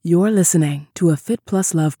You're listening to a Fit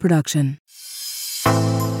Plus Love production.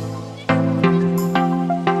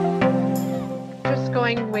 Just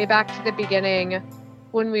going way back to the beginning,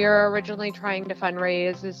 when we were originally trying to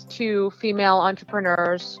fundraise, is two female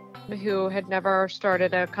entrepreneurs who had never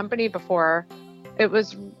started a company before. It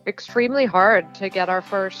was extremely hard to get our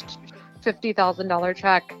first $50,000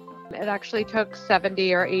 check. It actually took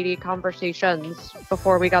 70 or 80 conversations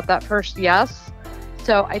before we got that first yes.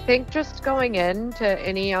 So I think just going into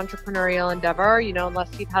any entrepreneurial endeavor,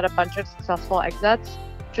 unless you've had a bunch of successful exits,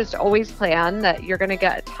 just always plan that you're going to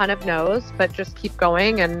get a ton of no's, but just keep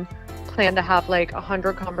going and plan to have like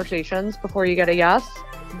 100 conversations before you get a yes.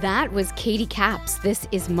 That was Katie Capps. This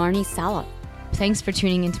is Marnie Salop. Thanks for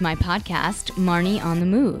tuning into my podcast, Marnie on the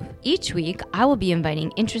Move. Each week, I will be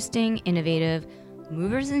inviting interesting, innovative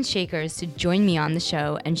movers and shakers to join me on the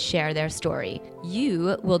show and share their story.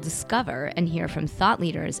 You will discover and hear from thought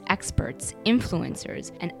leaders, experts,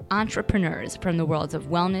 influencers, and entrepreneurs from the worlds of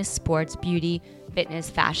wellness, sports, beauty, fitness,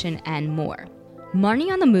 fashion, and more.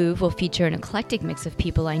 Marnie on the Move will feature an eclectic mix of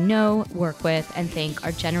people I know, work with, and think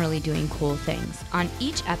are generally doing cool things. On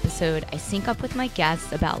each episode, I sync up with my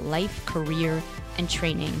guests about life, career, and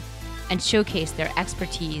training, and showcase their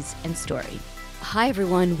expertise and story. Hi,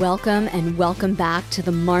 everyone. Welcome back to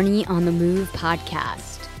the Marnie on the Move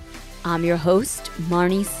podcast. I'm your host,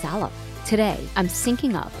 Marnie Salop. Today, I'm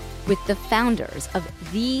syncing up with the founders of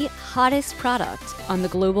the hottest product on the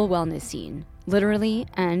global wellness scene, literally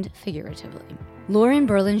and figuratively. Lauren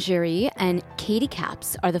Berlingeri and Katie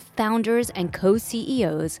Capps are the founders and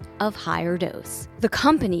co-CEOs of Higher Dose, the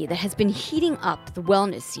company that has been heating up the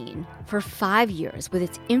wellness scene for 5 years with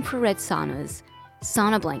its infrared saunas,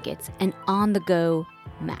 sauna blankets, and on-the-go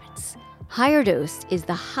mats. Higher Dose is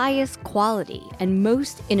the highest quality and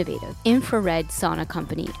most innovative infrared sauna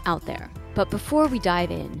company out there. But before we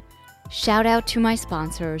dive in, shout out to my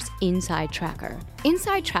sponsors, Inside Tracker.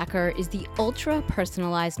 Inside Tracker is the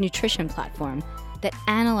ultra-personalized nutrition platform that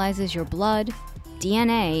analyzes your blood,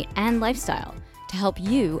 DNA, and lifestyle to help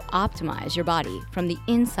you optimize your body from the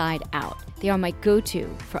inside out. They are my go-to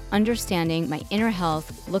for understanding my inner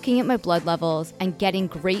health, looking at my blood levels, and getting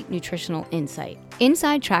great nutritional insight.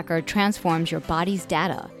 Inside Tracker transforms your body's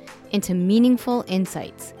data into meaningful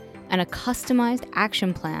insights and a customized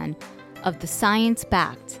action plan of the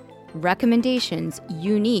science-backed recommendations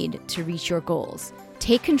you need to reach your goals.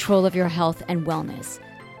 Take control of your health and wellness.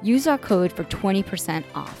 Use our code for 20%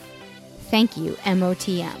 off. Thank you,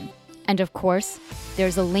 MOTM. And of course,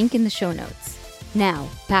 there's a link in the show notes. Now,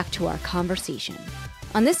 back to our conversation.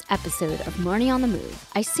 On this episode of Marnie on the Move,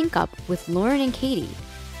 I sync up with Lauren and Katie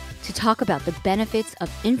to talk about the benefits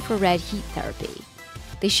of infrared heat therapy.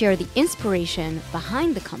 They share the inspiration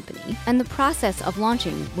behind the company and the process of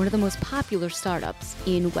launching one of the most popular startups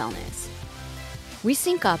in wellness. We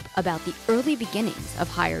sync up about the early beginnings of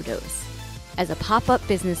Higher Dose as a pop-up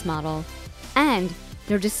business model and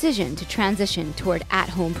their decision to transition toward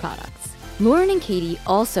at-home products. Lauren and Katie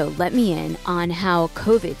also let me in on how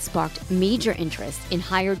COVID sparked major interest in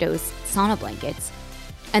Higher Dose sauna blankets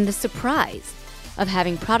and the surprise of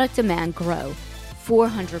having product demand grow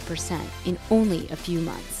 400% in only a few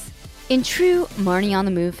months. In true Marnie on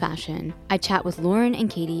the Move fashion, I chat with Lauren and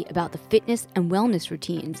Katie about the fitness and wellness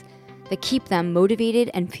routines that keep them motivated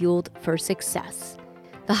and fueled for success.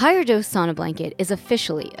 The Higher Dose sauna blanket is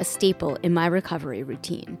officially a staple in my recovery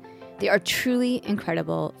routine. They are truly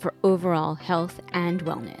incredible for overall health and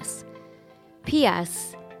wellness.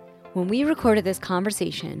 P.S. When we recorded this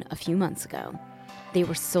conversation a few months ago, they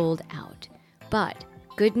were sold out. But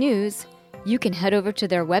good news, you can head over to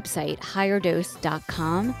their website,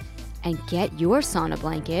 higherdose.com, and get your sauna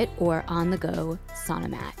blanket or on-the-go sauna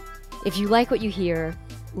mat. If you like what you hear,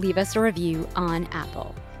 leave us a review on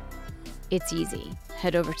Apple. It's easy.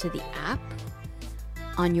 Head over to the app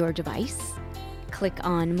on your device, click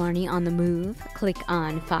on Marnie on the Move, click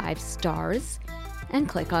on 5 stars, and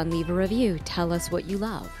click on leave a review. Tell us what you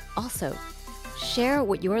love. Also, share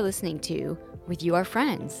what you're listening to with your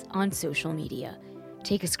friends on social media.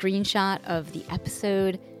 Take a screenshot of the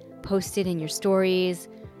episode, post it in your stories,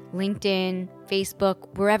 LinkedIn,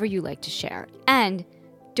 Facebook, wherever you like to share. And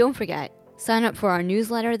don't forget, sign up for our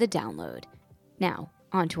newsletter, The Download. Now,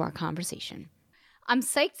 on to our conversation. I'm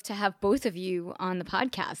psyched to have both of you on the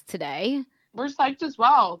podcast today. We're psyched as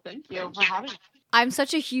well. Thank you for having us. I'm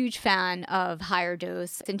such a huge fan of Higher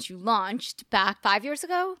Dose since you launched back 5 years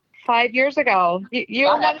ago. 5 years ago. You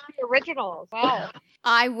were one of the originals. Wow.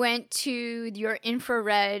 I went to your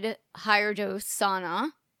infrared Higher Dose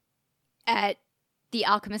sauna at the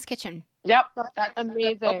Alchemist Kitchen. Yep. That's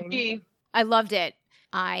amazing. I loved it.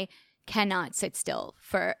 I cannot sit still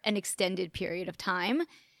for an extended period of time.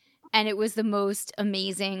 And it was the most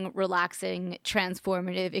amazing, relaxing,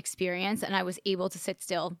 transformative experience. And I was able to sit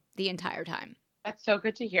still the entire time. That's so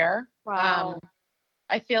good to hear. Wow.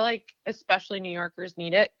 I feel like especially New Yorkers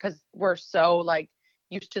need it because we're so like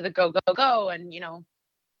used to the go, go, go and,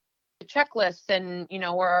 the checklists and,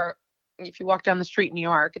 if you walk down the street in New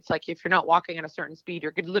York, it's like if you're not walking at a certain speed,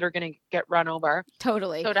 you're literally going to get run over.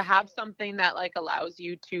 Totally. So to have something that like allows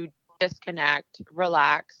you to disconnect,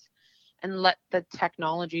 relax, and let the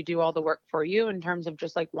technology do all the work for you in terms of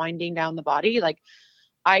just like winding down the body. Like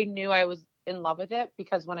I knew I was in love with it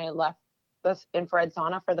because when I left this infrared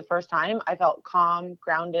sauna for the first time, I felt calm,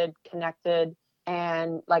 grounded, connected.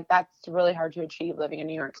 And like, that's really hard to achieve living in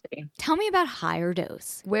New York City. Tell me about Higher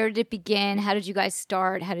Dose. Where did it begin? How did you guys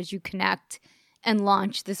start? How did you connect and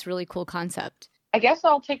launch this really cool concept? I guess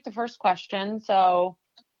I'll take the first question. So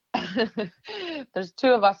there's two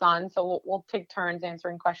of us on, so we'll take turns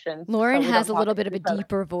answering questions. Lauren so has a little bit of a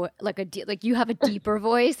deeper voice, like you have a deeper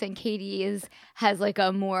voice, and Katie has like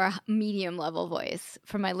a more medium level voice.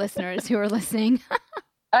 For my listeners who are listening,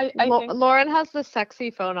 I think Lauren has the sexy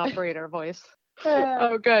phone operator voice.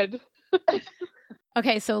 Oh, good.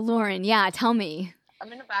 Okay, so Lauren, tell me. I'm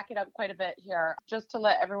going to back it up quite a bit here. Just to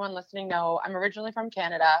let everyone listening know, I'm originally from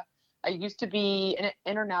Canada. I used to be an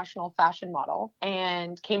international fashion model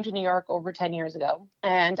and came to New York over 10 years ago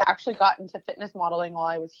and actually got into fitness modeling while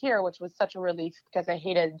I was here, which was such a relief because I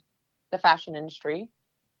hated the fashion industry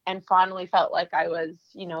and finally felt like I was,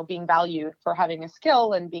 being valued for having a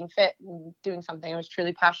skill and being fit and doing something I was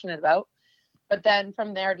truly passionate about. But then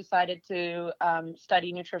from there, decided to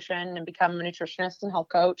study nutrition and become a nutritionist and health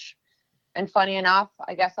coach. And funny enough,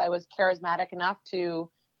 I guess I was charismatic enough to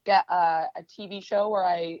get a TV show where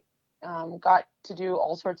I got to do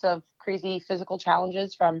all sorts of crazy physical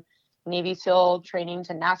challenges from Navy SEAL training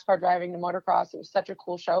to NASCAR driving to motocross. It was such a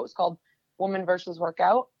cool show. It was called Woman versus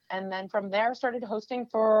Workout. And then from there, started hosting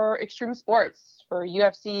for extreme sports, for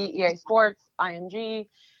UFC, EA Sports, IMG.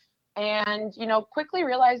 And, quickly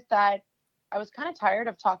realized that I was kind of tired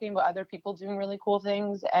of talking about other people doing really cool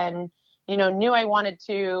things and, knew I wanted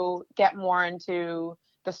to get more into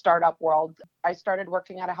the startup world. I started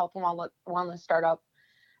working at a health and wellness startup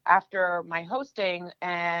after my hosting,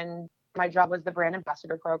 and my job was the brand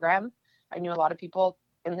ambassador program. I knew a lot of people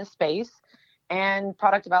in this space and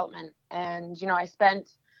product development. And, I spent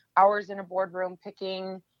hours in a boardroom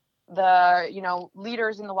picking the,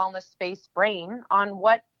 leaders in the wellness space brain on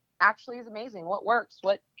what actually is amazing, what works,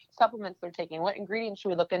 what supplements they're taking, what ingredients should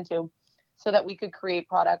we look into so that we could create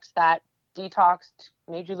products that detoxed,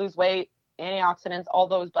 made you lose weight, antioxidants, all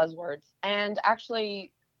those buzzwords. And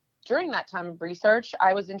actually, during that time of research,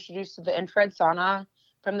 I was introduced to the infrared sauna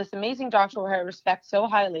from this amazing doctor who I respect so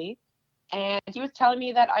highly. And he was telling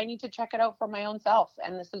me that I need to check it out for my own self.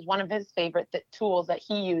 And this is one of his favorite tools that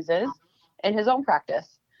he uses in his own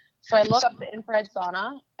practice. So I looked up the infrared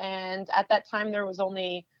sauna. And at that time, there was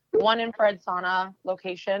only one infrared sauna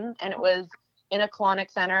location. And it was in a colonic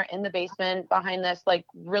center in the basement behind this like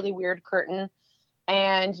really weird curtain.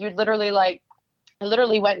 And you'd literally I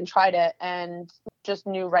literally went and tried it and just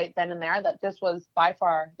knew right then and there that this was by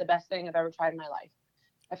far the best thing I've ever tried in my life.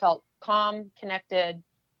 I felt calm, connected.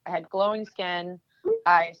 I had glowing skin.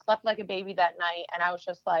 I slept like a baby that night. And I was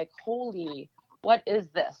just like, holy, what is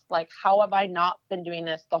this? Like, how have I not been doing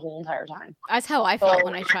this the whole entire time? That's how I felt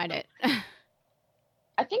when I tried it.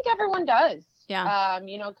 I think everyone does. Yeah.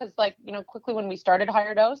 Because quickly when we started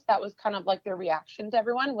Higher Dose, that was kind of like their reaction to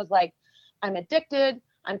everyone was like, I'm addicted.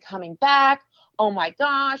 I'm coming back. Oh my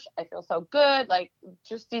gosh, I feel so good. Like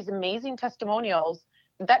just these amazing testimonials.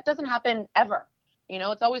 That doesn't happen ever.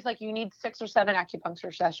 It's always like you need 6 or 7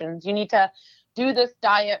 acupuncture sessions. You need to do this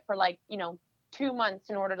diet for 2 months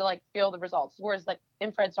in order to feel the results. Whereas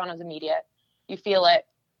infrared sauna is immediate. You feel it,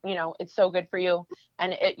 it's so good for you.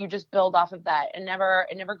 And you just build off of that. It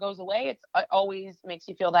never goes away. It always makes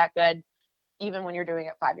you feel that good, even when you're doing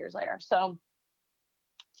it 5 years later. So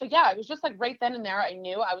yeah, it was just right then and there. I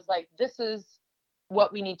knew I was like, this is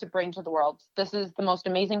what we need to bring to the world. This is the most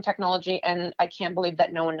amazing technology. And I can't believe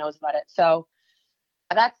that no one knows about it. So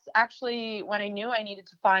that's actually when I knew I needed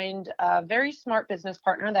to find a very smart business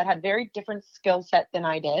partner that had very different skill set than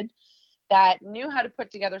I did, that knew how to put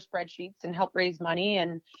together spreadsheets and help raise money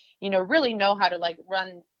and, really know how to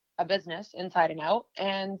run a business inside and out.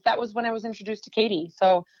 And that was when I was introduced to Katie.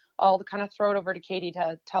 So I'll kind of throw it over to Katie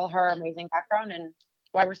to tell her amazing background and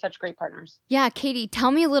why we're such great partners. Yeah, Katie,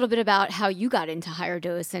 tell me a little bit about how you got into Higher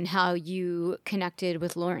Dose and how you connected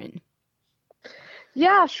with Lauren.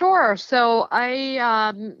 Yeah, sure. So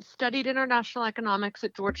I studied international economics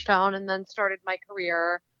at Georgetown and then started my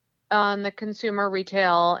career on the consumer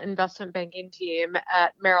retail investment banking team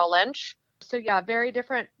at Merrill Lynch. So yeah, very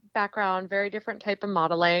different background, very different type of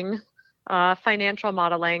modeling, financial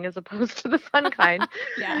modeling as opposed to the fun kind.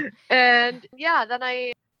 Yeah. And yeah, then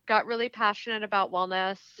I got really passionate about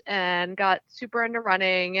wellness and got super into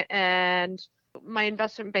running. And my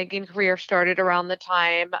investment banking career started around the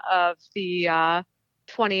time of the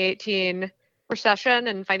 2018 recession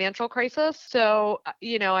and financial crisis. So,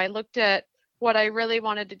 I looked at what I really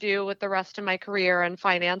wanted to do with the rest of my career, and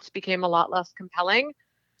finance became a lot less compelling.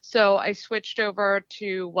 So I switched over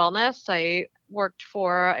to wellness. I worked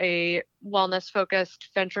for a wellness focused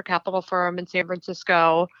venture capital firm in San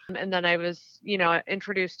Francisco. And then I was,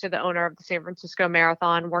 introduced to the owner of the San Francisco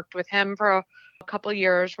Marathon, worked with him for a couple of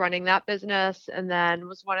years running that business, and then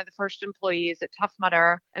was one of the first employees at Tough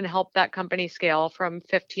Mudder and helped that company scale from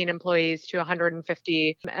 15 employees to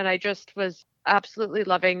 150. And I just was absolutely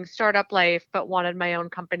loving startup life, but wanted my own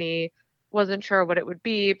company. Wasn't sure what it would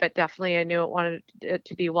be, but definitely I knew it wanted it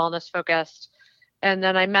to be wellness focused. And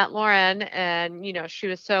then I met Lauren, and, she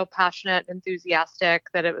was so passionate, enthusiastic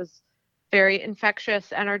that it was very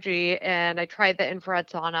infectious energy. And I tried the infrared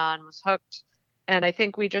sauna and was hooked. And I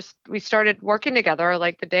think we started working together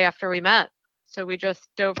like the day after we met. So we just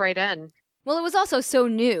dove right in. Well, it was also so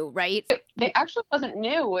new, right? It actually wasn't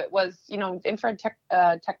new. It was, infrared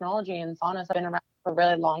technology and saunas have been around for a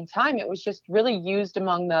really long time. It was just really used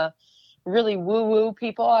among the really woo-woo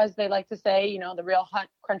people, as they like to say, the real hot,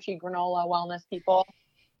 crunchy granola wellness people.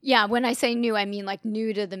 Yeah, when I say new, I mean like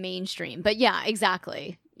new to the mainstream. But yeah,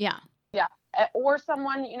 exactly. Yeah. Yeah. Or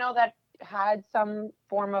someone, that had some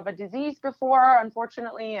form of a disease before,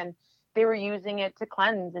 unfortunately, and they were using it to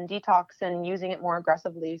cleanse and detox and using it more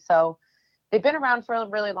aggressively. So they've been around for a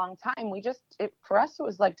really long time. For us, it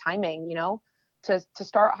was like timing, to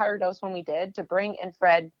start Higher Dose when we did, to bring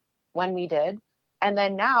infrared when we did. And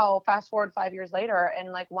then now, fast forward 5 years later,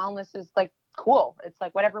 and like wellness is like cool. It's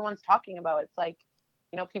like what everyone's talking about. It's like,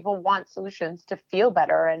 people want solutions to feel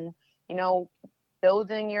better, and,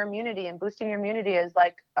 building your immunity and boosting your immunity is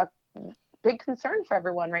like a big concern for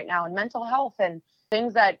everyone right now, and mental health and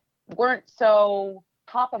things that weren't so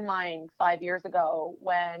top of mind 5 years ago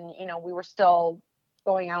when, we were still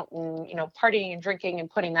going out and, partying and drinking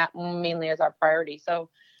and putting that mainly as our priority.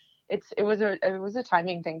 So it was a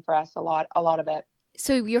timing thing for us, a lot of it.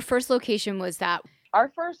 So your first location was that? Our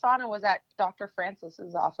first sauna was at Dr.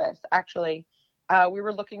 Francis's office, actually. We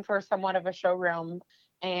were looking for somewhat of a showroom,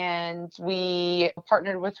 and we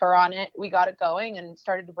partnered with her on it. We got it going and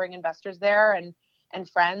started to bring investors there and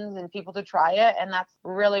friends and people to try it. And that's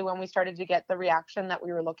really when we started to get the reaction that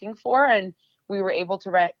we were looking for. And we were able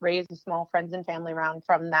to raise a small friends and family round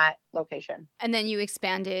from that location. And then you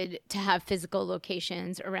expanded to have physical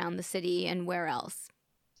locations around the city, and where else?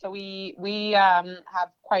 So we have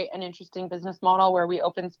quite an interesting business model where we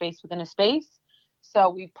open space within a space. So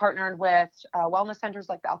we've partnered with wellness centers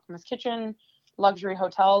like the Alchemist Kitchen, luxury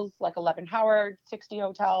hotels like 11 Howard, 60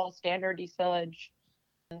 Hotel, Standard, East Village.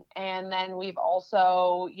 And then we've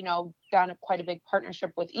also, done quite a big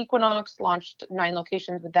partnership with Equinox, launched 9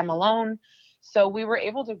 locations with them alone. So we were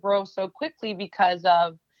able to grow so quickly because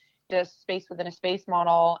of this space within a space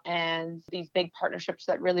model and these big partnerships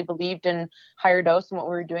that really believed in Higher Dose and what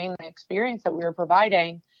we were doing, the experience that we were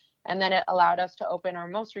providing. And then it allowed us to open our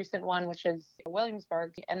most recent one, which is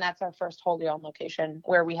Williamsburg. And that's our first wholly owned location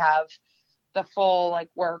where we have the full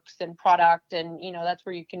works and product. And, that's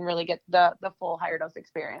where you can really get the full Higher Dose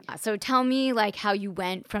experience. So tell me how you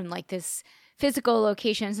went from this physical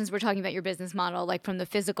location, since we're talking about your business model, from the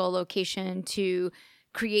physical location to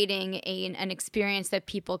creating an experience that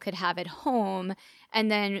people could have at home.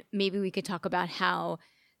 And then maybe we could talk about how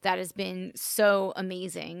that has been so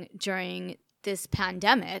amazing during this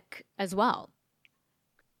pandemic as well.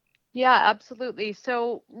 Yeah, absolutely.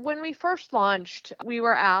 So when we first launched, we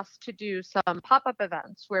were asked to do some pop-up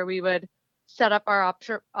events where we would set up our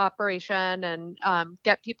operation and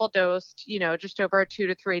get people dosed, just over a 2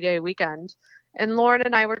 to 3 day weekend. And Lauren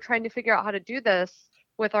and I were trying to figure out how to do this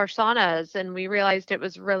with our saunas, and we realized it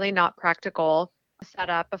was really not practical to set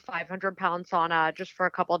up a 500-pound sauna just for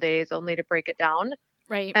a couple of days only to break it down.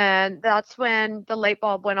 Right. And that's when the light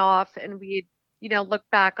bulb went off, and we look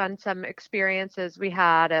back on some experiences we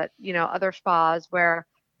had at, other spas where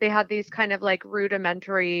they had these kind of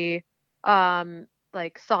rudimentary,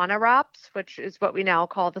 sauna wraps, which is what we now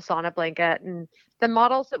call the sauna blanket. And the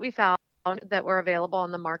models that we found that were available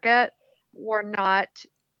on the market were not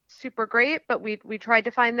super great, but we tried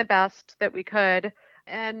to find the best that we could.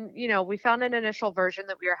 And, we found an initial version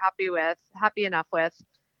that we were happy enough with.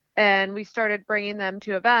 And we started bringing them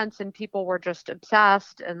to events, and people were just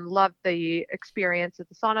obsessed and loved the experience of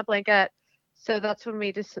the sauna blanket. So that's when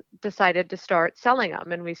we decided to start selling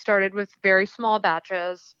them. And we started with very small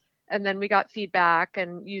batches. And then we got feedback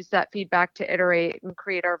and used that feedback to iterate and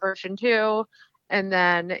create our version 2. And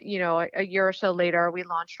then, a year or so later, we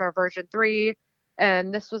launched our version 3.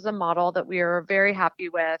 And this was a model that we were very happy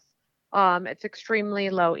with. It's extremely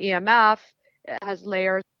low EMF. It has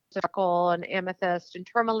layers of charcoal and amethyst and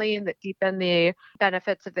tourmaline that deepen the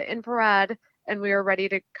benefits of the infrared. And we were ready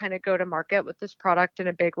to kind of go to market with this product in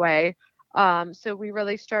a big way. So we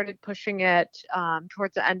really started pushing it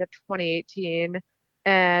towards the end of 2018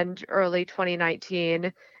 and early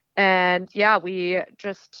 2019. And yeah, we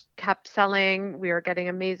just kept selling. We were getting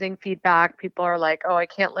amazing feedback. People are like, oh, I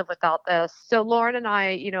can't live without this. So Lauren and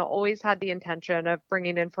I, always had the intention of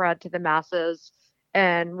bringing infrared to the masses.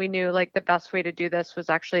 And we knew like the best way to do this was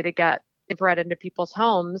actually to get infrared into people's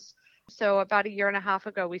homes. So about a year and a half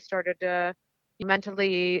ago, we started to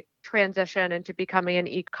mentally transition into becoming an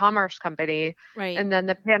e-commerce company. Right. And then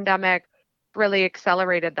the pandemic really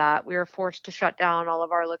accelerated that. We were forced to shut down all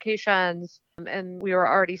of our locations, and we were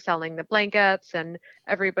already selling the blankets, and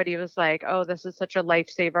everybody was like, oh, this is such a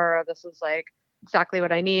lifesaver. This is like exactly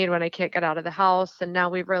what I need when I can't get out of the house. And now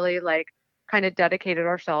we've really like kind of dedicated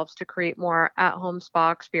ourselves to create more at-home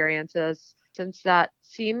spa experiences, since that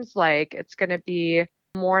seems like it's going to be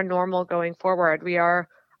more normal going forward. We are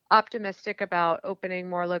optimistic about opening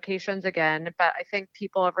more locations again, but I think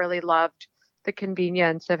people have really loved the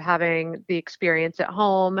convenience of having the experience at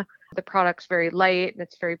home. The product's very light and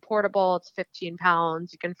it's very portable. It's 15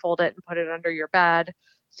 pounds. You can fold it and put it under your bed.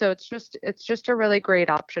 So it's just a really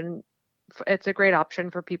great option. It's a great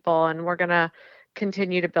option for people, and we're going to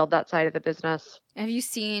continue to build that side of the business. Have you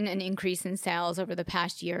seen an increase in sales over the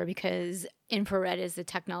past year? Because infrared is the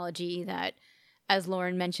technology that, as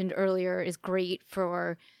Lauren mentioned earlier, is great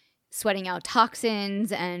for sweating out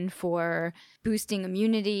toxins and for boosting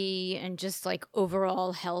immunity and just like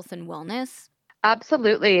overall health and wellness.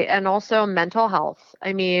 Absolutely. And also mental health.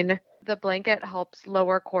 I mean, the blanket helps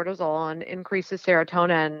lower cortisol and increases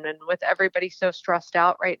serotonin. And with everybody so stressed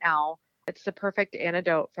out right now, it's the perfect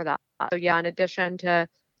antidote for that. So yeah, in addition to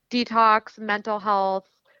detox, mental health,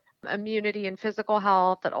 immunity and physical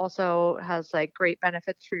health, it also has like great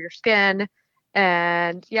benefits for your skin.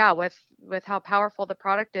 And yeah, with how powerful the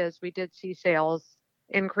product is, we did see sales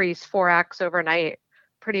increase 4x overnight,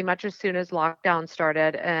 pretty much as soon as lockdown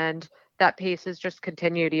started. And that pace has just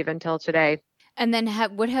continued even till today. And then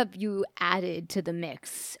what have you added to the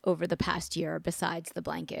mix over the past year besides the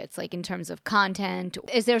blankets, like in terms of content?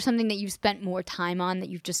 Is there something that you've spent more time on that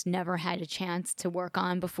you've just never had a chance to work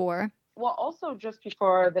on before? Well, also just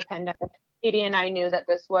before the pandemic, Katie and I knew that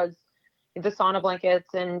the sauna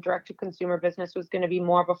blankets and direct-to-consumer business was going to be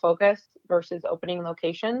more of a focus versus opening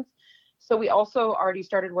locations. So we also already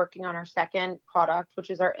started working on our second product, which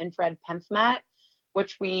is our infrared PEMF mat,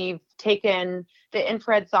 which we've taken the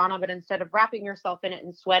infrared sauna, but instead of wrapping yourself in it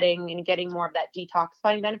and sweating and getting more of that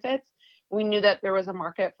detoxifying benefits, we knew that there was a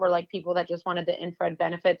market for like people that just wanted the infrared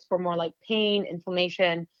benefits for more like pain,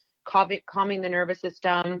 inflammation, calming the nervous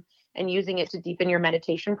system, and using it to deepen your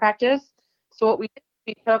meditation practice. So what we did,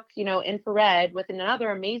 we took, infrared with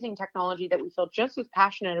another amazing technology that we feel just as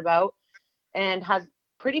passionate about and has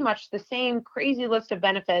pretty much the same crazy list of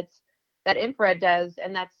benefits that infrared does,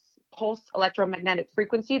 and that's pulse electromagnetic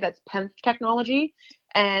frequency. That's PEMF technology,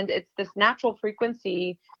 and it's this natural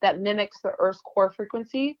frequency that mimics the Earth's core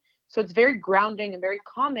frequency. So it's very grounding and very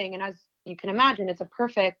calming, and as you can imagine, it's a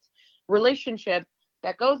perfect relationship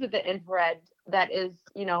that goes with the infrared that is,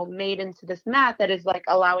 made into this mat that is like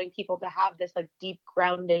allowing people to have this like deep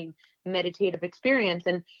grounding meditative experience.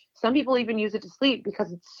 And some people even use it to sleep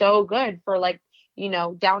because it's so good for like,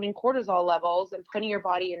 downing cortisol levels and putting your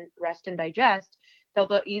body in rest and digest.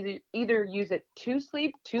 They'll either use it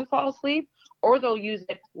to fall asleep, or they'll use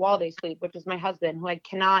it while they sleep, which is my husband, who I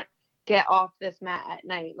cannot get off this mat at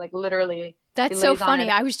night. Like literally. That's so funny.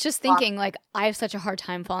 I was just thinking, like, I have such a hard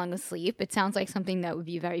time falling asleep. It sounds like something that would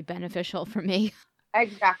be very beneficial for me.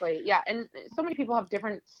 Exactly. Yeah. And so many people have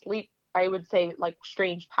different sleep, I would say, like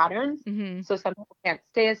strange patterns. Mm-hmm. So some people can't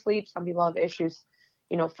stay asleep. Some people have issues,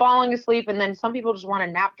 falling asleep. And then some people just want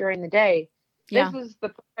to nap during the day. Yeah. This is the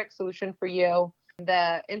perfect solution for you.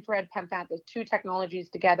 The infrared PEMF mat, the two technologies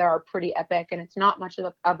together are pretty epic. And it's not much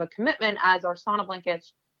of a commitment as our sauna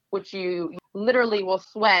blankets, which you literally will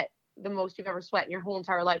sweat the most you've ever sweat in your whole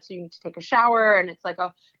entire life. So you need to take a shower, and it's like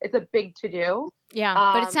it's a big to do. Yeah.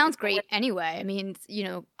 But it sounds great anyway. I mean,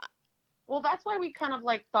 Well, that's why we kind of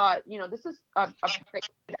like thought, this is a great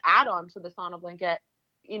add-on to the sauna blanket.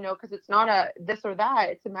 because it's not a this or that.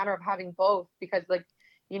 It's a matter of having both, because like,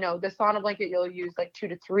 the sauna blanket you'll use like 2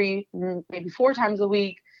 to 3, maybe 4 times a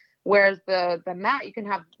week. Whereas the mat you can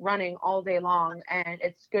have running all day long, and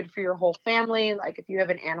it's good for your whole family. Like if you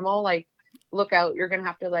have an animal, like look out, you're going to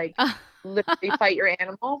have to like literally fight your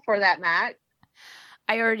animal for that mat.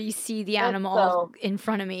 I already see the animal in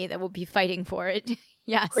front of me that will be fighting for it.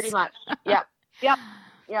 Yes. Pretty much. Yep. Yep.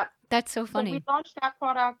 Yep. That's so funny. So we launched that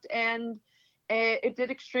product, and it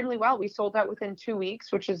did extremely well. We sold out within 2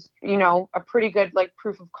 weeks, which is, a pretty good like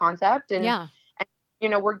proof of concept. And, yeah.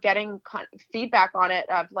 We're getting feedback on it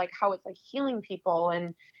of like how it's like healing people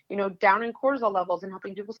and, down in cortisol levels and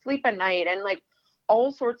helping people sleep at night and like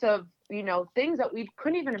all sorts of, things that we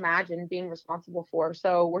couldn't even imagine being responsible for.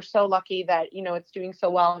 So we're so lucky that, it's doing so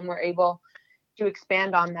well and we're able to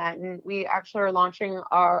expand on that. And we actually are launching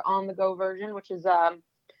our on-the-go version, which is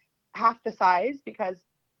half the size, because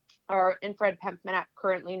our infrared PEMF mat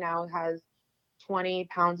currently now has 20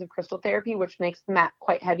 pounds of crystal therapy, which makes the mat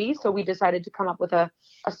quite heavy. So we decided to come up with a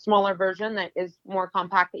smaller version that is more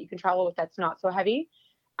compact, that you can travel with, that's not so heavy.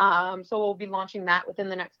 So we'll be launching that within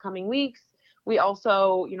the next coming weeks. We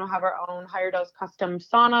also, have our own higher dose custom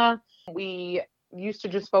sauna. We used to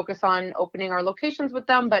just focus on opening our locations with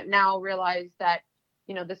them, but now realize that,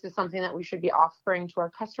 this is something that we should be offering to our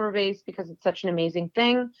customer base because it's such an amazing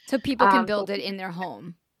thing. So people can build it in their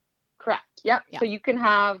home. Correct. Yep. Yeah. So you can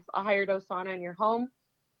have a higher dose sauna in your home.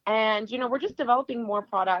 And, we're just developing more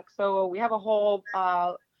products. So we have a whole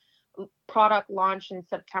product launch in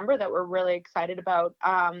September that we're really excited about,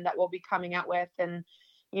 that we'll be coming out with. And,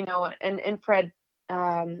 an infrared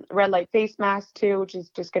red light face mask too, which is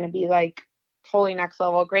just going to be like totally next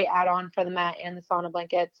level, great add-on for the mat and the sauna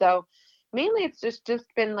blanket. So mainly it's just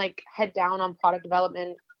been like head down on product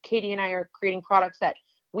development. Katie and I are creating products that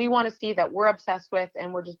we want to see, that we're obsessed with,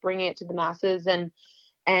 and we're just bringing it to the masses.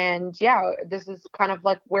 And yeah, this is kind of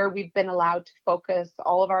like where we've been allowed to focus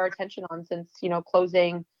all of our attention on since,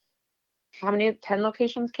 closing, how many, 10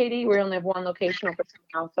 locations, Katie? We only have 1 location open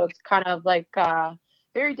now. So it's kind of like a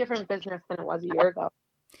very different business than it was a year ago.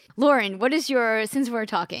 Lauren, since we're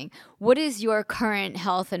talking, what is your current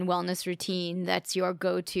health and wellness routine that's your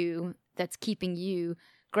go-to, that's keeping you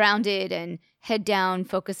grounded and head down,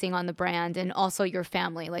 focusing on the brand and also your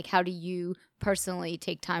family? Like, how do you personally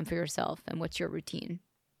take time for yourself, and what's your routine?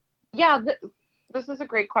 Yeah, this is a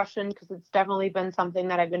great question, because it's definitely been something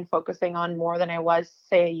that I've been focusing on more than I was,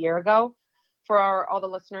 say, a year ago. For all the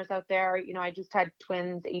listeners out there, I just had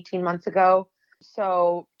twins 18 months ago.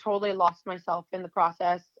 So totally lost myself in the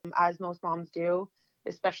process, as most moms do,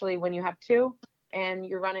 especially when you have 2 and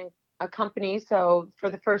you're running a company. So for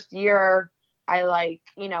the first year, I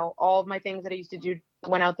all of my things that I used to do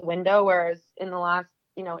went out the window, whereas in the last,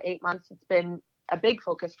 8 months, it's been a big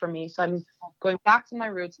focus for me. So I'm going back to my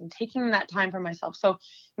roots and taking that time for myself. So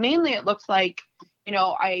mainly it looks like,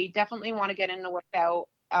 I definitely want to get in a workout,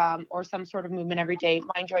 or some sort of movement every day.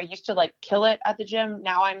 Mind you, I used to kill it at the gym.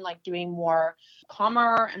 Now I'm doing more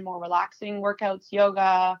calmer and more relaxing workouts,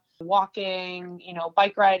 yoga, walking,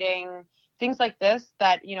 bike riding, things like this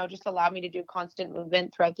that, just allow me to do constant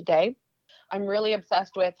movement throughout the day. I'm really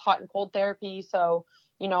obsessed with hot and cold therapy. So,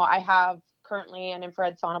 I have currently an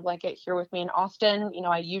infrared sauna blanket here with me in Austin.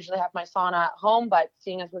 I usually have my sauna at home, but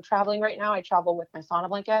seeing as we're traveling right now, I travel with my sauna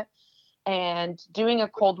blanket. And doing a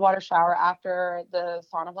cold water shower after the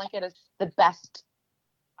sauna blanket is the best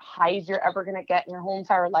highs you're ever going to get in your whole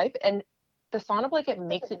entire life. And the sauna blanket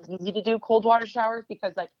makes it easy to do cold water showers,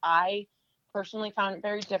 because I personally found it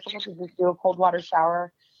very difficult to just do a cold water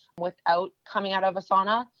shower without coming out of a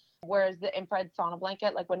sauna. Whereas the infrared sauna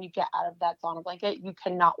blanket, when you get out of that sauna blanket, you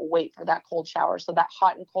cannot wait for that cold shower. So that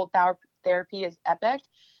hot and cold therapy is epic.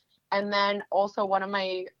 And then also one of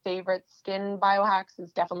my favorite skin biohacks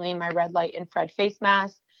is definitely my red light infrared face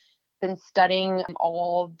mask. Been studying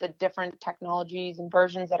all the different technologies and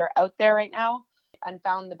versions that are out there right now and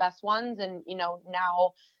found the best ones. And,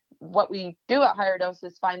 now what we do at Higher Dose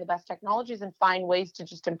is find the best technologies and find ways to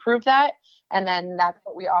just improve that. And then that's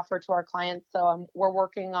what we offer to our clients. So we're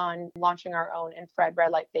working on launching our own infrared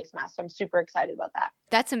red light face mask. So I'm super excited about that.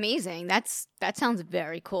 That's amazing. That sounds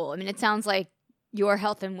very cool. I mean, it sounds like your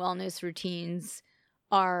health and wellness routines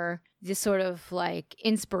are this sort of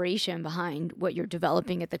inspiration behind what you're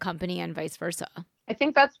developing at the company and vice versa. I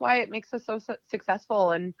think that's why it makes us so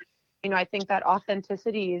successful. And, I think that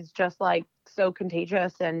authenticity is just so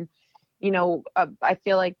contagious. And, I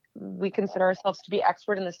feel like we consider ourselves to be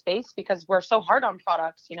expert in the space because we're so hard on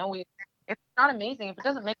products. If it's not amazing, if it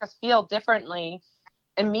doesn't make us feel differently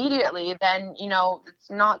immediately, then, it's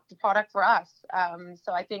not the product for us.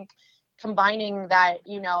 So I think combining that,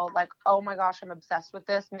 like, oh my gosh, I'm obsessed with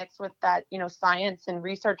this, mixed with that, science and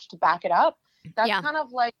research to back it up. That's kind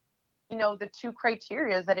of like, the two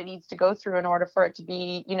criteria that it needs to go through in order for it to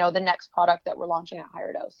be, the next product that we're launching at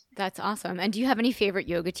Higher Dose. That's awesome. And do you have any favorite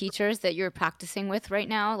yoga teachers that you're practicing with right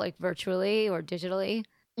now, like virtually or digitally?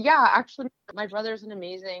 Yeah, actually, my brother's an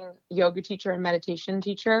amazing yoga teacher and meditation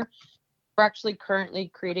teacher. We're actually currently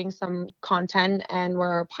creating some content and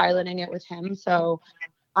we're piloting it with him. So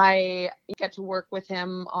I get to work with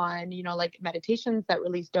him on, like meditations that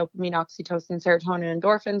release dopamine, oxytocin, serotonin,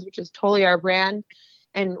 endorphins, which is totally our brand.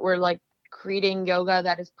 And we're like creating yoga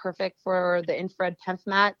that is perfect for the infrared PEMF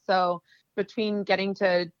mat. So between getting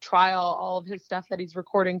to trial all of his stuff that he's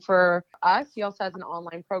recording for us, he also has an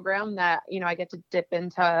online program that, I get to dip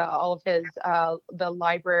into all of his, the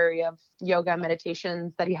library of yoga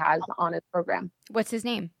meditations that he has on his program. What's his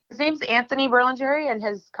name? His name's Anthony Berlingeri, and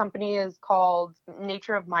his company is called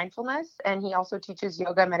Nature of Mindfulness. And he also teaches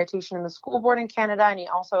yoga meditation in the school board in Canada. And he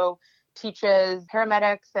also teaches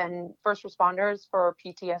paramedics and first responders for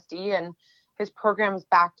PTSD. And his program is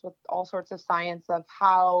backed with all sorts of science of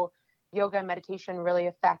how yoga and meditation really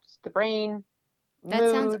affects the brain. That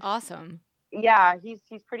mood. Sounds awesome. Yeah, he's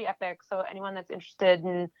pretty epic. So anyone that's interested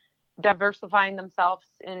in diversifying themselves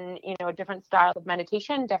in, a different style of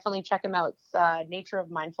meditation, definitely check him out. It's Nature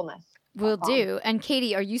of Mindfulness. Will do. And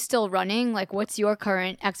Katie, are you still running? Like, what's your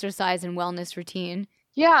current exercise and wellness routine?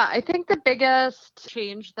 Yeah, I think the biggest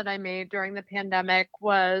change that I made during the pandemic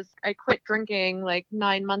was I quit drinking like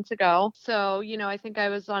 9 months ago. So, I think I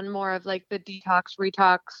was on more of like the detox,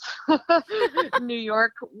 retox, New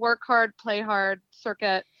York, work hard, play hard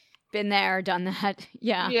circuit. Been there, done that.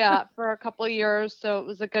 Yeah. Yeah, for a couple of years. So it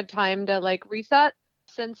was a good time to like reset.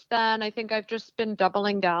 Since then, I think I've just been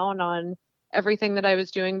doubling down on everything that I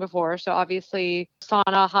was doing before. So obviously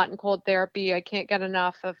sauna, hot and cold therapy. I can't get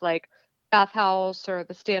enough of like Bathhouse or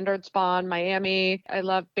the Standard Spa in Miami. I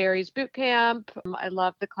love Barry's Boot Camp. I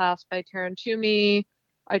love the class by Taryn Toomey.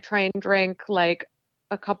 I try and drink like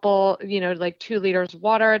a couple, like 2 liters of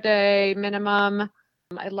water a day minimum.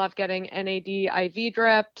 I love getting NAD IV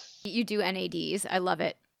drips. You do NADs. I love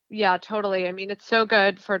it. Yeah, totally. I mean, it's so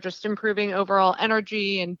good for just improving overall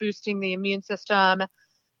energy and boosting the immune system.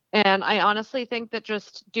 And I honestly think that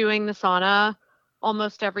just doing the sauna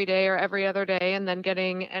almost every day or every other day and then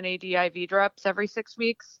getting NAD IV drips every 6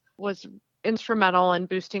 weeks was instrumental in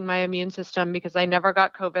boosting my immune system because I never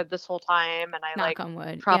got COVID this whole time. And I knock on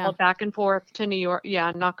wood. Traveled back and forth to New York.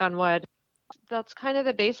 Yeah, knock on wood. That's kind of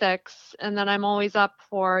the basics. And then I'm always up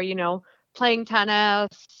for, playing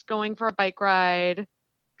tennis, going for a bike ride,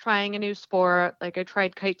 trying a new sport. Like I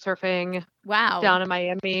tried kite surfing. Wow. Down in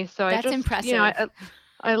Miami. So that's impressive.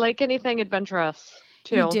 I like anything adventurous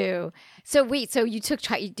too. You do. So wait, so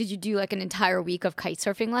did you do like an entire week of kite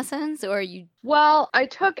surfing lessons or you? Well, I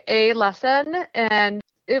took a lesson and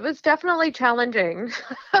it was definitely challenging.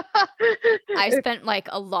 I spent like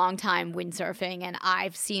a long time windsurfing and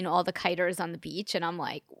I've seen all the kiters on the beach and I'm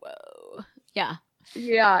like, whoa. Yeah.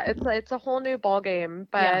 Yeah, it's a whole new ball game,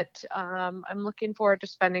 but I'm looking forward to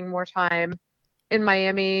spending more time in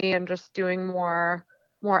Miami and just doing more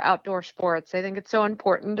outdoor sports. I think it's so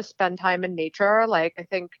important to spend time in nature. Like I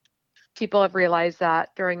think people have realized that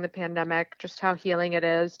during the pandemic, just how healing it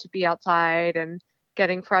is to be outside and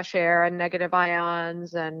getting fresh air and negative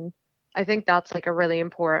ions. And I think that's like a really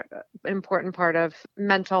important part of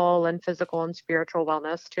mental and physical and spiritual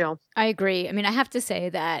wellness too. I agree. I mean, I have to say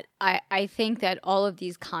that I think that all of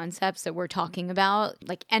these concepts that we're talking about,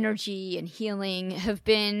 like energy and healing, have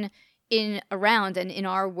been around and in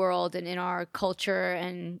our world and in our culture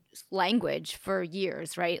and language for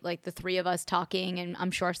years, right? Like the three of us talking, and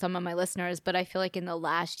I'm sure some of my listeners, but I feel like in the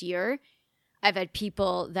last year, I've had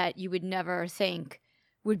people that you would never think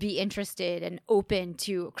would be interested and open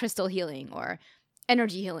to crystal healing or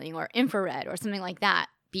energy healing or infrared or something like that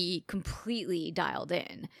be completely dialed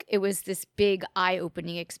in. It was this big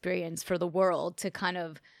eye-opening experience for the world to kind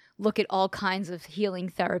of look at all kinds of healing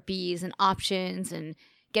therapies and options and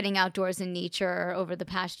getting outdoors in nature over the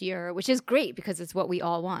past year, which is great because it's what we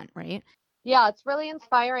all want, right? Yeah, it's really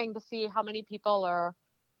inspiring to see how many people are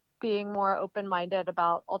being more open-minded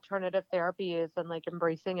about alternative therapies and like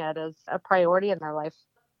embracing it as a priority in their life.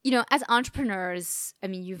 As entrepreneurs, I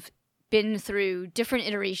mean, you've been through different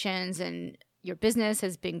iterations and your business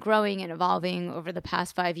has been growing and evolving over the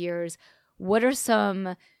past 5 years. What are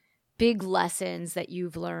some big lessons that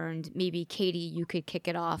you've learned? Maybe Katie, you could kick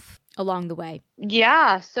it off along the way.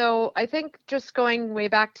 Yeah. So I think just going way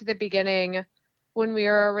back to the beginning, when we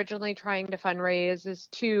were originally trying to fundraise as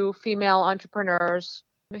 2 female entrepreneurs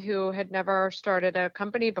who had never started a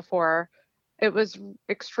company before. it was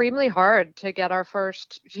extremely hard to get our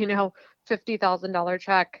first, $50,000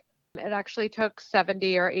 check. It actually took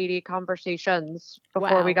 70 or 80 conversations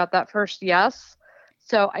before we Wow. got that first yes.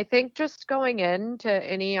 So I think just going into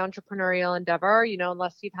any entrepreneurial endeavor,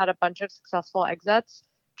 unless you've had a bunch of successful exits,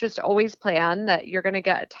 just always plan that you're going to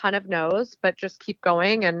get a ton of no's, but just keep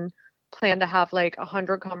going and plan to have like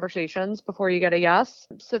 100 conversations before you get a yes.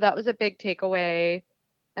 So that was a big takeaway.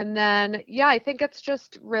 And then, yeah, I think it's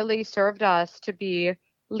just really served us to be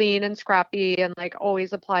lean and scrappy and like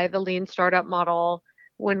always apply the lean startup model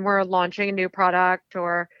when we're launching a new product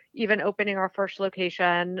or even opening our first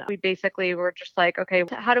location. We basically were just like, okay,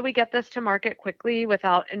 how do we get this to market quickly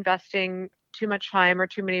without investing too much time or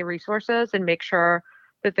too many resources, and make sure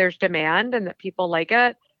that there's demand and that people like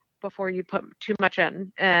it before you put too much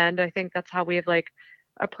in. And I think that's how we've like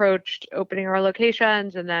approached opening our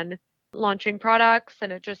locations and then launching products.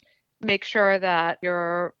 And it just makes sure that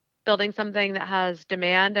you're building something that has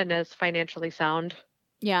demand and is financially sound.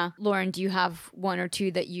 Yeah. Lauren, do you have one or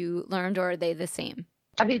two that you learned, or are they the same?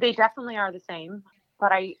 I mean, they definitely are the same,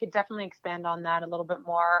 but I could definitely expand on that a little bit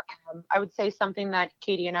more. I would say something that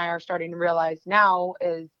Katie and I are starting to realize now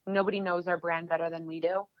is nobody knows our brand better than we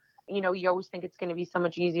do. You always think it's going to be so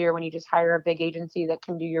much easier when you just hire a big agency that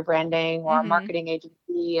can do your branding, or a marketing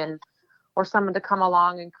agency, or someone to come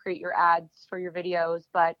along and create your ads for your videos.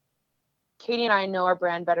 But Katie and I know our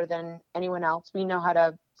brand better than anyone else. We know how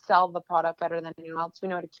to sell the product better than anyone else. We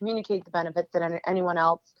know how to communicate the benefits than anyone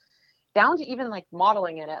else, down to even like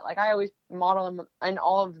modeling in it. Like I always model in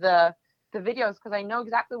all of the videos because I know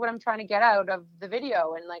exactly what I'm trying to get out of the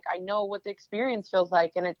video, and like I know what the experience feels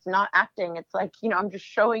like, and it's not acting. It's like, I'm just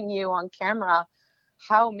showing you on camera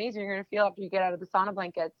how amazing you're going to feel after you get out of the sauna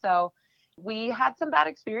blanket. So we had some bad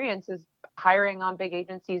experiences hiring on big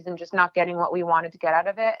agencies and just not getting what we wanted to get out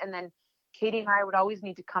of it. And then Katie and I would always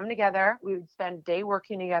need to come together. We would spend a day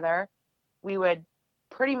working together. We would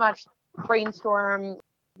pretty much brainstorm,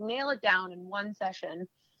 nail it down in one session.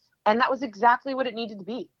 And that was exactly what it needed to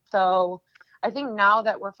be. So I think now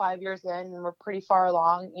that we're 5 years in and we're pretty far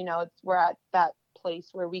along, we're at that place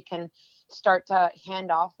where we can start to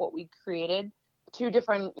hand off what we created to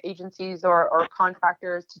different agencies or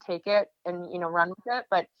contractors to take it and, run with it.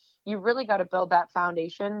 But you really got to build that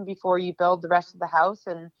foundation before you build the rest of the house.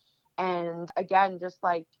 And again, just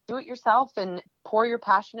like do it yourself and pour your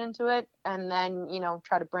passion into it. And then,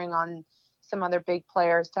 try to bring on some other big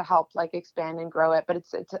players to help like expand and grow it. But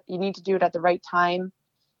it's you need to do it at the right time.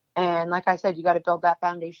 And like I said, you got to build that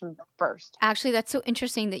foundation first. Actually, that's so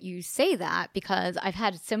interesting that you say that, because I've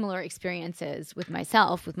had similar experiences with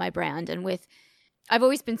myself, with my brand, and I've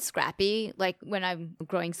always been scrappy. Like when I'm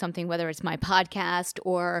growing something, whether it's my podcast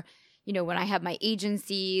or, when I have my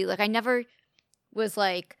agency, like I never was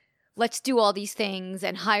like, let's do all these things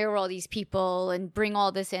and hire all these people and bring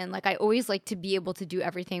all this in. Like I always like to be able to do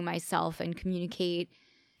everything myself and communicate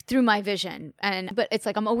through my vision. But it's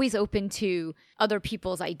like I'm always open to other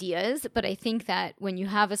people's ideas. But I think that when you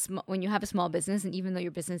have a small business, and even though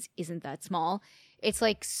your business isn't that small, it's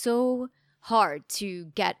like so hard to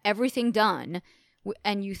get everything done.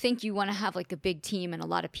 And you think you want to have like a big team and a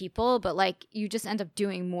lot of people, but like you just end up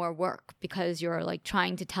doing more work because you're like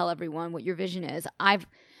trying to tell everyone what your vision is. I've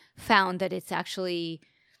found that it's actually,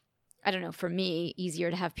 I don't know, for me,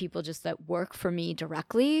 easier to have people just that work for me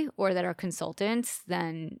directly or that are consultants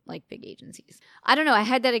than like big agencies. I don't know. I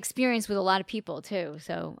had that experience with a lot of people too.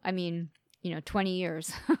 So, I mean, 20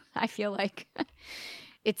 years, I feel like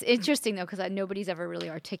it's interesting though, because nobody's ever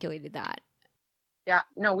really articulated that. Yeah,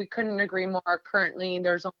 no, we couldn't agree more. Currently,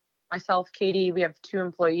 there's only myself, Katie, we have 2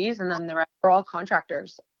 employees, and then the rest are all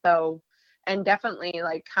contractors. So, and definitely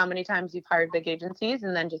like how many times you've hired big agencies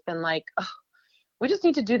and then just been like, oh, we just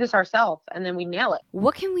need to do this ourselves, and then we nail it.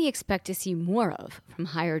 What can we expect to see more of from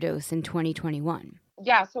Higher Dose in 2021?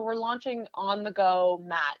 Yeah, so we're launching on the go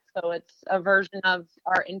mat. So it's a version of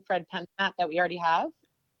our infrared pen mat that we already have,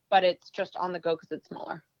 but it's just on the go because it's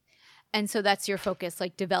smaller. And so that's your focus,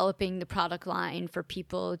 like developing the product line for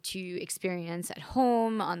people to experience at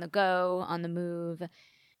home, on the go, on the move.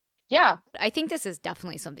 Yeah. I think this is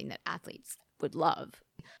definitely something that athletes would love.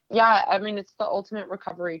 Yeah, I mean, it's the ultimate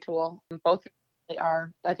recovery tool. Both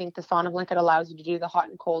are. I think the sauna blanket allows you to do the hot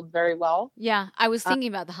and cold very well. Yeah, I was thinking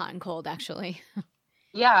about the hot and cold, actually.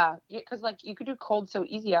 Yeah, because like you could do cold so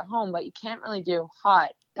easy at home, but you can't really do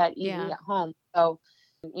hot that easy at home. So,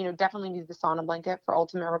 definitely use the sauna blanket for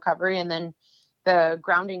ultimate recovery. And then the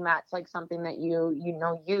grounding mat's like something that you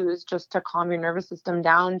use just to calm your nervous system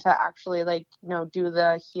down to actually like, do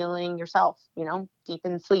the healing yourself, deep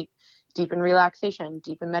in sleep, deep in relaxation,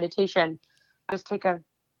 deep in meditation. Just take a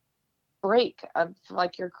break of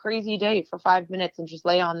like your crazy day for 5 minutes and just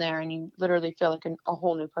lay on there and you literally feel like a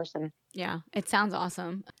whole new person. Yeah, it sounds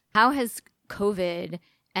awesome. How has COVID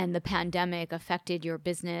and the pandemic affected your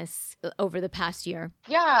business over the past year?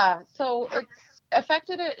 Yeah, so it's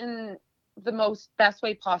affected it in the best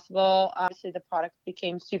way possible. Obviously, the product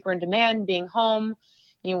became super in demand. Being home,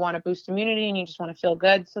 you want to boost immunity and you just want to feel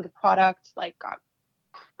good. So the product like got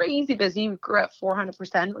crazy busy. We grew at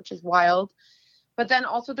 400%, which is wild. But then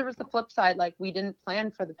also there was the flip side. Like we didn't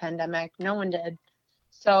plan for the pandemic. No one did.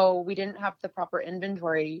 So we didn't have the proper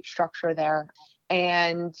inventory structure there.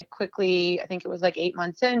 And quickly, I think it was like 8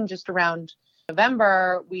 months in, just around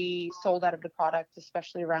November, we sold out of the product,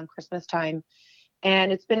 especially around Christmas time.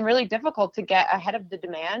 And it's been really difficult to get ahead of the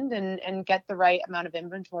demand and get the right amount of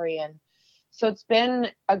inventory in. So it's been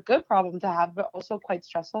a good problem to have, but also quite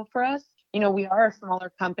stressful for us. We are a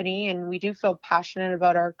smaller company and we do feel passionate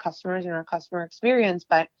about our customers and our customer experience,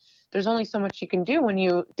 but there's only so much you can do when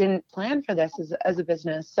you didn't plan for this as a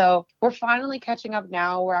business. So we're finally catching up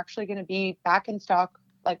now. We're actually going to be back in stock,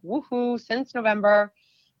 like woohoo, since November,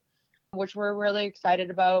 which we're really excited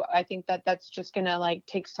about. I think that's just going to like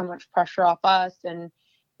take so much pressure off us. And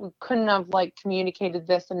we couldn't have like communicated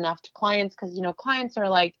this enough to clients because, clients are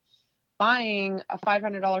like buying a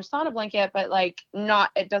 $500 sauna blanket, but like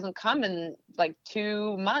it doesn't come in like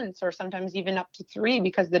 2 months or sometimes even up to 3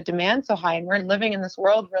 because the demand's so high. And we're living in this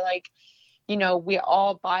world where like, we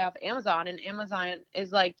all buy off Amazon and Amazon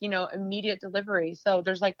is like, immediate delivery. So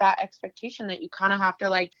there's like that expectation that you kind of have to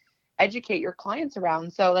like educate your clients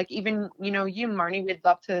around. So like even, you, Marnie, we'd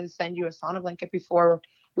love to send you a sauna blanket before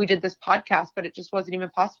we did this podcast, but it just wasn't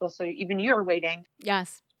even possible. So even you're waiting.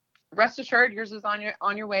 Yes. Rest assured, yours is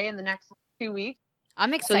on your way in the next 2 weeks.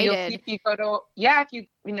 I'm excited. So if you go to, if you,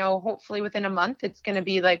 hopefully within a month, it's going to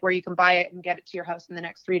be like where you can buy it and get it to your house in the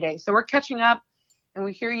next 3 days. So we're catching up and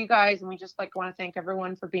we hear you guys and we just like want to thank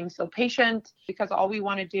everyone for being so patient because all we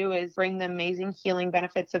want to do is bring the amazing healing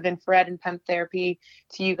benefits of infrared and PEM therapy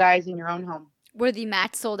to you guys in your own home. Were the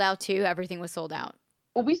mats sold out too? Everything was sold out?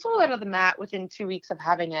 Well, we sold out of the mat within 2 weeks of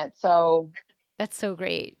having it. So that's so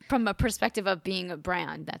great. From a perspective of being a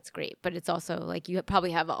brand, that's great. But it's also like you probably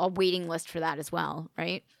have a waiting list for that as well,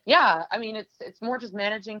 right? Yeah. I mean, it's more just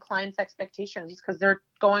managing clients' expectations because they're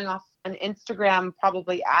going off an Instagram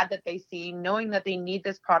probably ad that they see, knowing that they need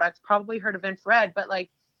this product, probably heard of infrared, but like,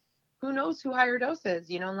 who knows who Higher Dose is,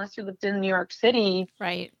 unless you lived in New York City,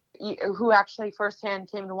 right? Who actually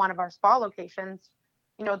firsthand came to one of our spa locations.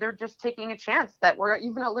 They're just taking a chance that we're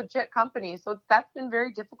even a legit company. So that's been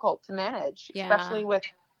very difficult to manage, especially with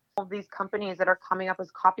all these companies that are coming up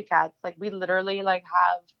as copycats. Like we literally like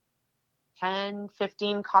have 10,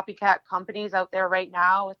 15 copycat companies out there right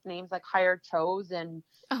now with names like Higher Chose and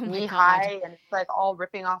Knee High, and it's like all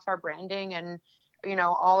ripping off our branding and,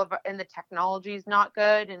 and the technology is not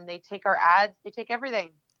good and they take our ads, they take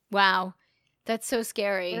everything. Wow. That's so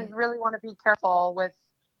scary. You really want to be careful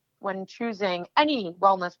when choosing any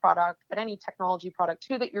wellness product, but any technology product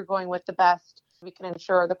too, that you're going with the best. We can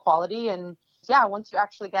ensure the quality. And once you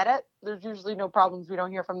actually get it, there's usually no problems. We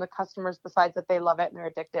don't hear from the customers besides that they love it and they're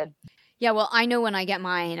addicted. Yeah, well, I know when I get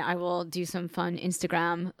mine, I will do some fun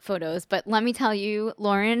Instagram photos. But let me tell you,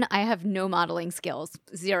 Lauren, I have no modeling skills,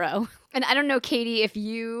 0. And I don't know, Katie, if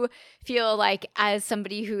you feel like as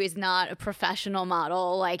somebody who is not a professional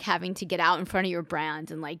model, like having to get out in front of your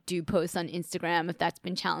brand and like do posts on Instagram, if that's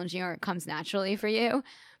been challenging or it comes naturally for you.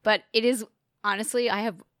 But it is, honestly, I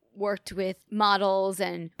have worked with models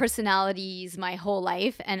and personalities my whole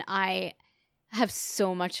life, and I have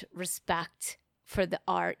so much respect for the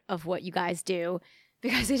art of what you guys do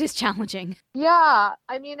because it is challenging. Yeah,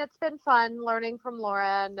 I mean, it's been fun learning from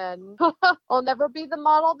Lauren, and I'll never be the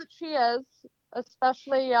model that she is,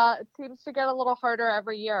 especially it seems to get a little harder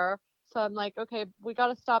every year. So I'm like, okay, we got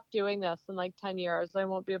to stop doing this in like 10 years. I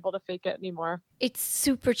won't be able to fake it anymore. It's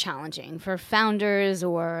super challenging for founders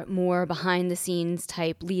or more behind the scenes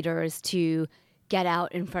type leaders to get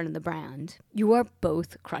out in front of the brand. You are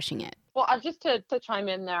both crushing it. Well, just to chime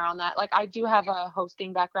in there on that, like I do have a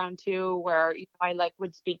hosting background too, where I like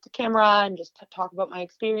would speak to camera and just talk about my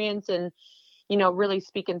experience and, really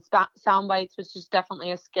speak in sound bites, which is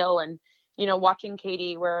definitely a skill. And, watching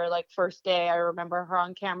Katie, where like first day, I remember her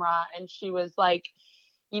on camera and she was like,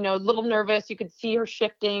 a little nervous. You could see her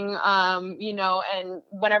shifting, and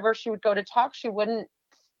whenever she would go to talk, she wouldn't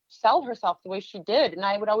sell herself the way she did. And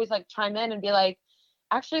I would always like chime in and be like,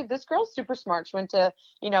 actually, this girl's super smart. She went to,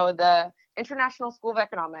 the International School of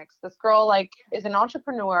Economics. This girl like is an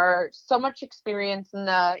entrepreneur, so much experience in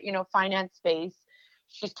the, finance space.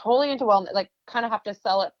 She's totally into wellness, like kind of have to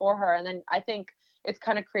sell it for her. And then I think, it's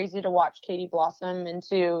kind of crazy to watch Katie blossom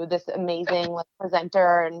into this amazing like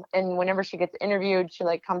presenter, and whenever she gets interviewed, she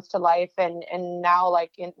like comes to life, and now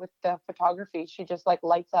like with the photography, she just like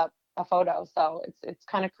lights up a photo. So it's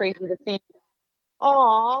kind of crazy to see.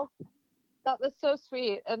 Aw, that was so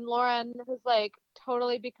sweet. And Lauren has like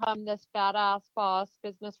totally become this badass boss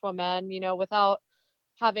businesswoman, you know, without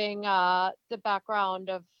having the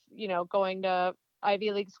background of, you know, going to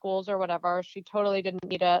Ivy League schools or whatever. She totally didn't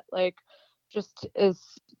need it. Like, just is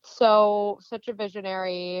such a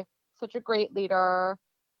visionary, such a great leader.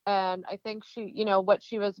 And I think she, you know, what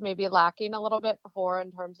she was maybe lacking a little bit before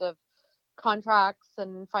in terms of contracts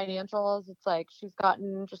and financials, it's like she's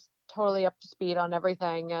gotten just totally up to speed on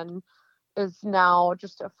everything and is now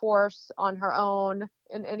just a force on her own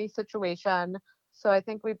in any situation. So I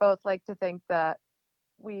think we both like to think that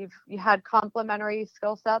we've had complementary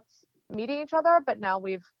skill sets meeting each other, but now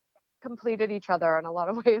we've completed each other in a lot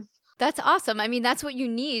of ways. That's awesome. I mean, that's what you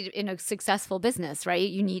need in a successful business, right?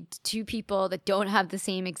 You need two people that don't have the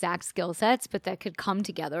same exact skill sets, but that could come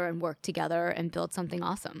together and work together and build something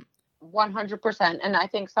awesome. 100%. And I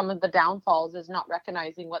think some of the downfalls is not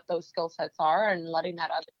recognizing what those skill sets are and letting that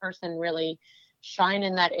other person really shine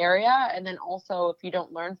in that area. And then also, if you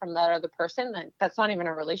don't learn from that other person, then that's not even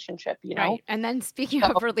a relationship, you know? Right. And then speaking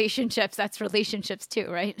of relationships, that's relationships too,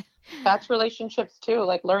 right? That's relationships too,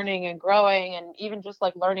 like learning and growing, and even just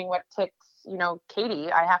like learning what ticks, you know,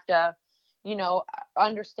 Katie. I have to, you know,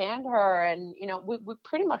 understand her. And, you know, we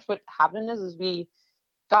pretty much what happened is we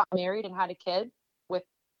got married and had a kid with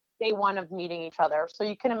day one of meeting each other. So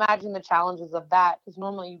you can imagine the challenges of that, because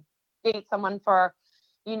normally you date someone for,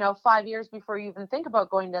 you know, 5 years before you even think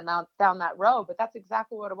about going down that road. But that's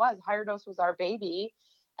exactly what it was. Higher Dose was our baby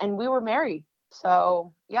and we were married.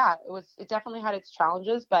 So yeah, it definitely had its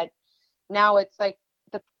challenges, but now it's like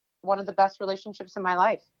one of the best relationships in my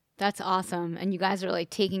life. That's awesome. And you guys are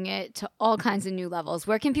like taking it to all kinds of new levels.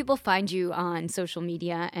 Where can people find you on social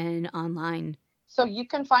media and online? So you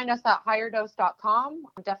can find us at higherdose.com.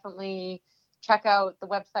 Definitely check out the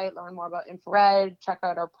website, learn more about infrared, check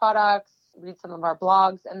out our products, read some of our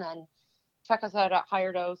blogs, and then check us out at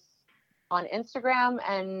Higher Dose on Instagram,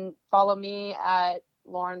 and follow me at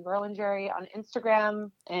Lauren Berlingeri on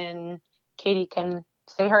Instagram. And Katie can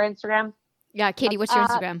say her Instagram. Yeah, Katie, what's your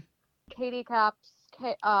Instagram? Katie Kaps,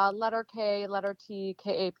 letter K, letter T,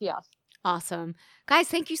 KAPS. Awesome. Guys,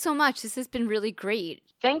 thank you so much. This has been really great.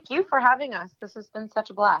 Thank you for having us. This has been such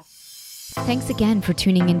a blast. Thanks again for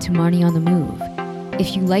tuning in to Marnie on the Move.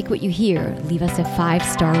 If you like what you hear, leave us a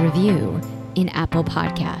 5-star review in Apple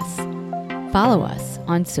Podcasts. Follow us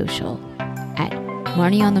on social at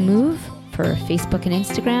Marnie on the Move for Facebook and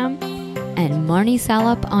Instagram, and Marnie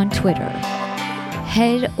Salop on Twitter.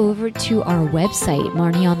 Head over to our website,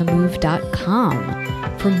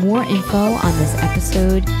 marnieonthemove.com, for more info on this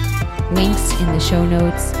episode, links in the show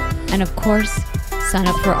notes, and of course, sign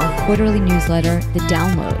up for our quarterly newsletter, The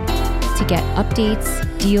Download, to get updates,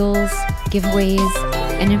 deals, giveaways,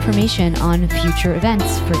 and information on future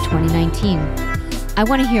events for 2019. I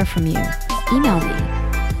want to hear from you. Email me,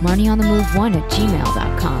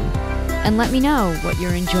 marnieonthemove1@gmail.com, and let me know what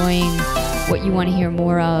you're enjoying, what you want to hear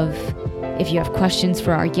more of. If you have questions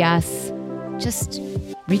for our guests, just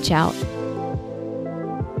reach out.